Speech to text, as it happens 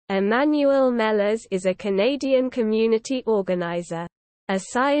Amanuel Melles is a Canadian community organizer, a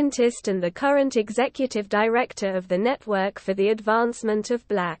scientist and the current executive director of the Network for the Advancement of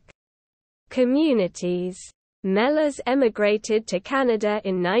Black Communities. Melles emigrated to Canada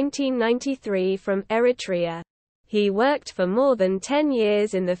in 1993 from Eritrea. He worked for more than 10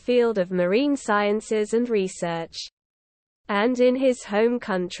 years in the field of marine sciences and research. And in his home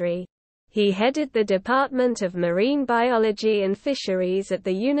country, he headed the Department of Marine Biology and Fisheries at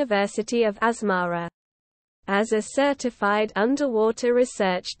the University of Asmara. As a certified underwater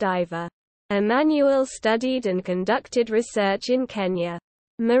research diver, Amanuel studied and conducted research in Kenya,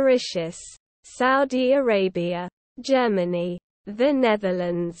 Mauritius, Saudi Arabia, Germany, the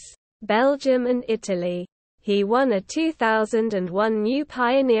Netherlands, Belgium and Italy. He won a 2001 New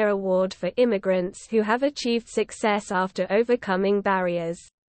Pioneer Award for immigrants who have achieved success after overcoming barriers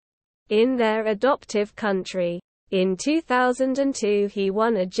in their adoptive country. In 2002 he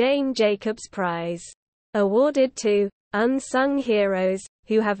won a Jane Jacobs Prize, awarded to unsung heroes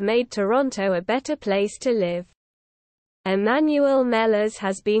who have made Toronto a better place to live. Amanuel Melles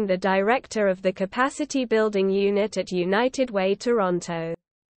has been the director of the Capacity Building Unit at United Way Toronto,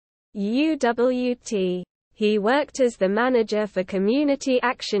 UWT. He worked as the manager for Community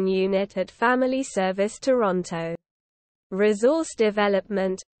Action Unit at Family Service Toronto, Resource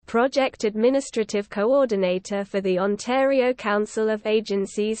Development, Project Administrative Coordinator for the Ontario Council of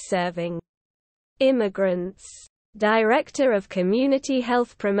Agencies Serving Immigrants, Director of Community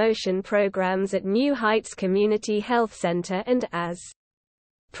Health Promotion Programs at New Heights Community Health Centre and as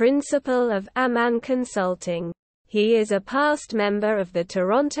Principal of Aman Consulting. He is a past member of the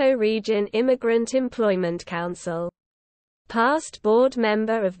Toronto Region Immigrant Employment Council, past board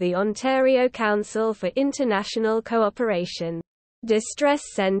member of the Ontario Council for International Cooperation, Distress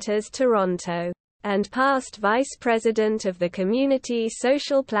Centres Toronto, and past vice president of the Community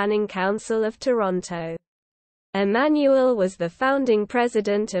Social Planning Council of Toronto. Amanuel was the founding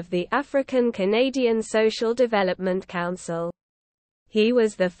president of the African Canadian Social Development Council. He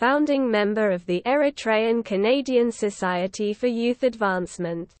was the founding member of the Eritrean Canadian Society for Youth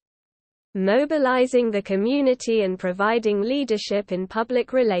Advancement, mobilizing the community and providing leadership in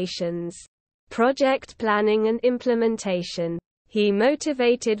public relations, project planning and implementation. He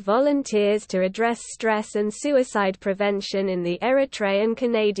motivated volunteers to address stress and suicide prevention in the Eritrean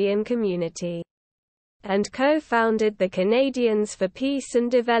Canadian community, and co-founded the Canadians for Peace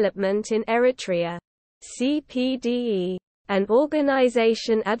and Development in Eritrea, CPDE, an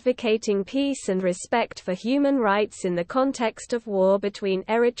organization advocating peace and respect for human rights in the context of war between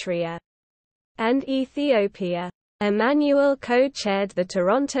Eritrea and Ethiopia. Amanuel co-chaired the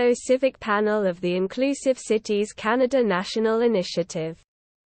Toronto Civic Panel of the Inclusive Cities Canada National Initiative.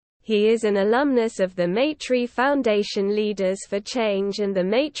 He is an alumnus of the Maitrey Foundation Leaders for Change and the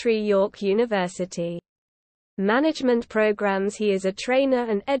Maitrey York University management programs. He is a trainer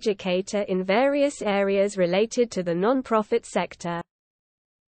and educator in various areas related to the non-profit sector.